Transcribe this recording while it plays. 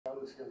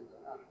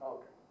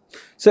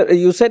Sir,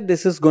 you said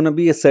this is going to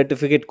be a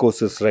certificate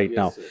courses right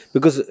now, yes.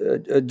 because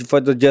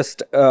for the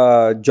just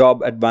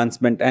job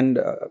advancement and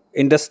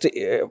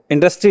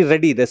industry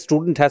ready, the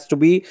student has to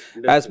be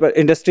as per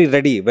industry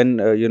ready when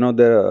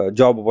the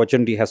job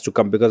opportunity has to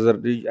come, because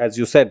as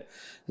you said,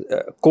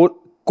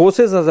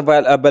 courses are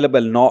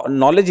available,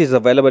 knowledge is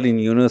available in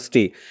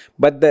university,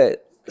 but the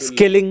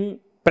skilling,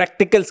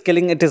 practical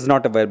skilling, it is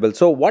not available.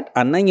 So what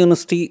Anna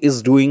University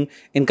is doing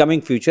in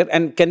coming future,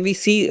 and can we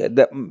see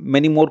the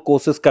many more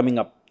courses coming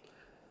up?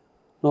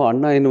 No,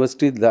 Anna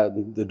University,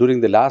 during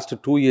the last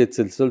 2 years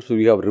itself,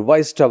 we have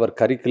revised our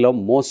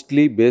curriculum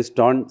mostly based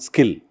on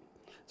skill.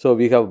 So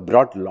we have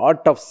brought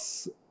lot of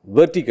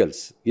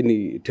verticals in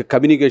the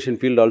communication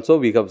field also.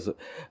 We have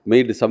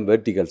made some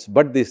verticals,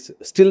 but this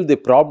still the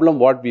problem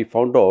what we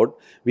found out,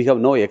 we have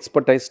no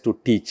expertise to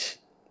teach.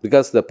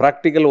 Because the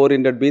practical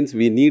oriented means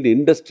we need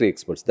industry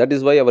experts. That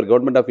is why our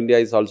government of India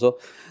is also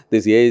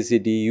this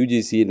AICT,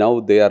 UGC,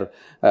 now they are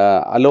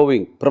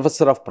allowing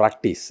professor of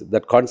practice.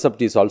 That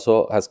concept is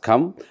also has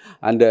come,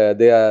 and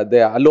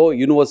they allow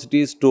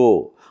universities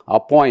to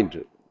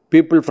appoint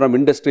people from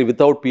industry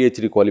without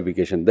PhD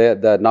qualification.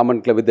 With the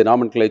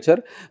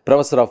nomenclature,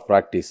 professor of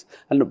practice.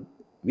 And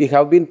we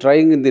have been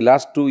trying in the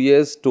last 2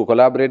 years to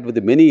collaborate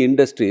with many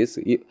industries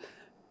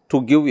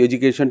to give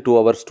education to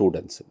our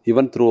students.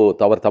 Even through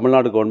our Tamil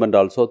Nadu government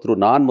also, through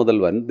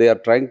Non-Mudalvan, they are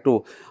trying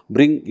to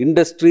bring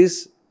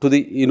industries to the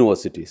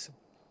universities.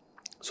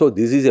 So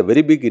this is a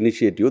very big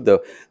initiative.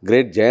 The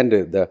great giant,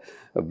 the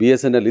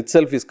BSNL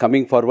itself is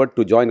coming forward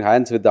to join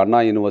hands with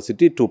Anna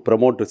University to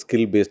promote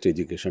skill-based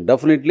education.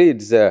 Definitely,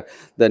 it's the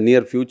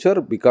near future.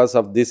 Because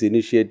of this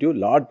initiative,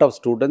 lot of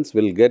students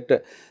will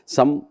get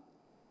some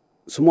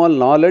small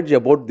knowledge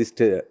about this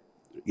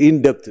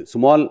in-depth,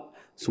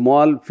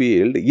 small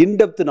field.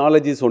 In-depth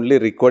knowledge is only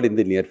required in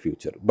the near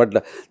future, but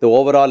the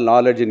overall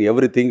knowledge in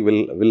everything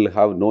will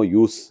have no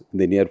use in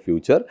the near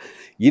future.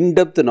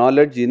 In-depth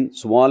knowledge in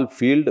small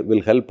field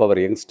will help our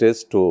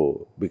youngsters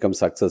to become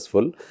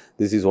successful.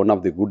 This is one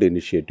of the good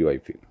initiative, I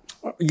feel.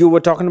 You were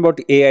talking about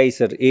AI,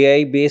 sir.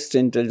 AI based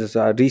intelligence.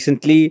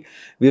 Recently,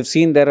 we have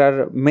seen there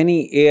are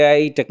many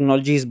AI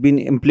technologies being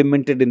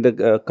implemented in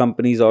the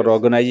companies or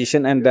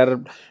organization, and there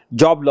are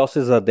job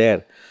losses are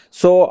there.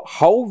 So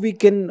how we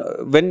can,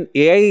 when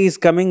AI is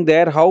coming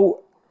there,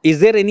 how is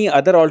there any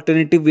other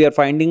alternative we are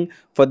finding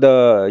for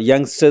the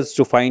youngsters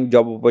to find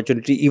job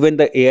opportunity, even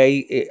the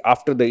AI,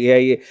 after the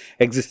AI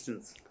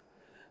existence?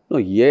 No,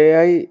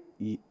 AI,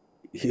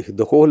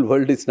 the whole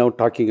world is now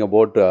talking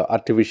about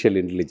artificial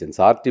intelligence.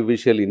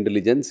 Artificial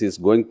intelligence is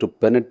going to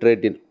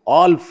penetrate in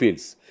all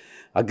fields.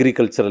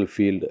 Agricultural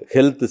field,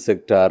 health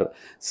sector,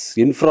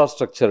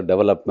 infrastructure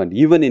development,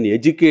 even in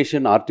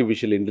education,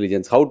 artificial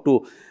intelligence, how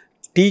to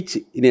teach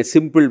in a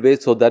simple way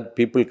so that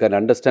people can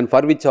understand,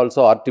 for which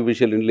also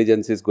artificial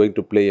intelligence is going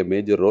to play a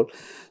major role.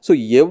 So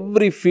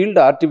every field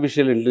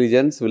artificial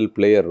intelligence will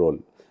play a role.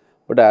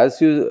 But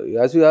as you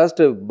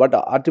asked, but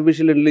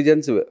artificial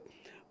intelligence,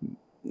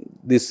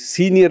 these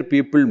senior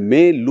people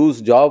may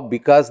lose job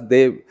because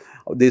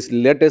this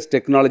latest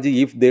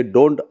technology, if they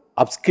don't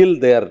upskill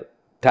their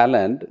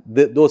talent,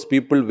 those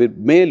people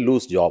may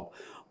lose job.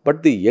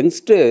 But the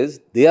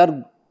youngsters, they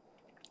are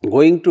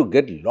going to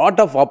get lot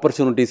of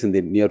opportunities in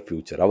the near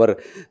future.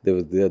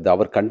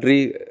 Our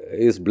country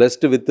is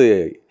blessed with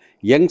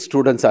young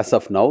students as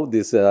of now.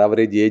 This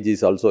average age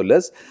is also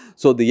less.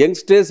 So the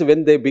youngsters,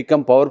 when they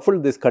become powerful,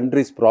 this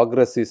country's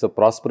progress is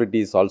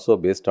prosperity is also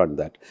based on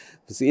that.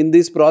 In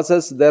this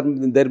process, there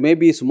may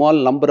be small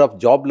number of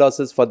job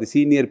losses for the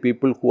senior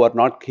people who are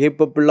not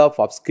capable of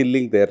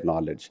upskilling their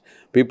knowledge.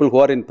 People who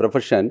are in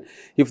profession,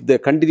 if they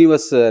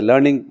continuous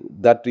learning,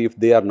 that if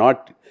they are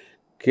not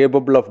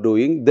capable of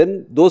doing,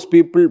 then those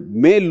people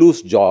may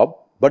lose job.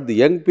 But the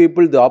young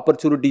people, the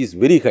opportunity is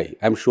very high.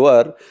 I am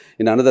sure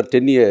in another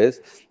 10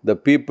 years, the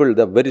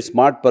very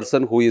smart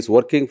person who is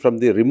working from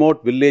the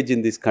remote village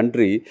in this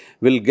country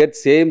will get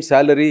same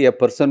salary a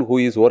person who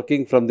is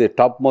working from the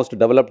topmost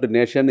developed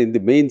nation in the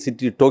main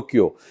city,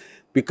 Tokyo,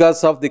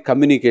 because of the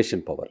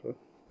communication power.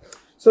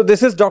 So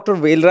this is Dr.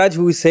 Velraj,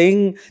 who is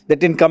saying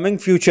that in coming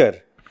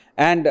future,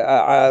 and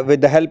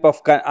with the help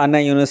of Anna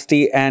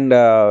University and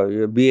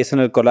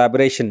BSNL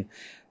collaboration,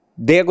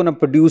 they are going to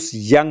produce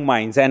young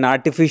minds and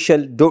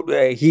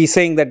he's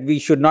saying that we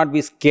should not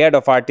be scared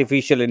of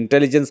artificial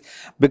intelligence,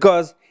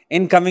 because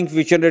in coming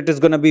future, it is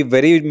going to be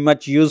very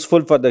much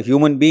useful for the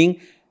human being,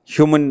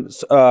 human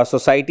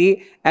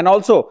society, and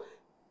also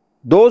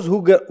those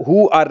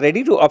who are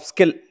ready to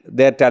upskill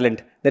their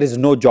talent. There is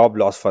no job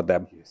loss for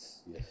them.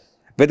 Yes, yes.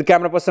 With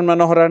camera person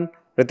Manoharan,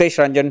 Ritesh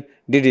Ranjan,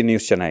 DD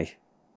News Chennai.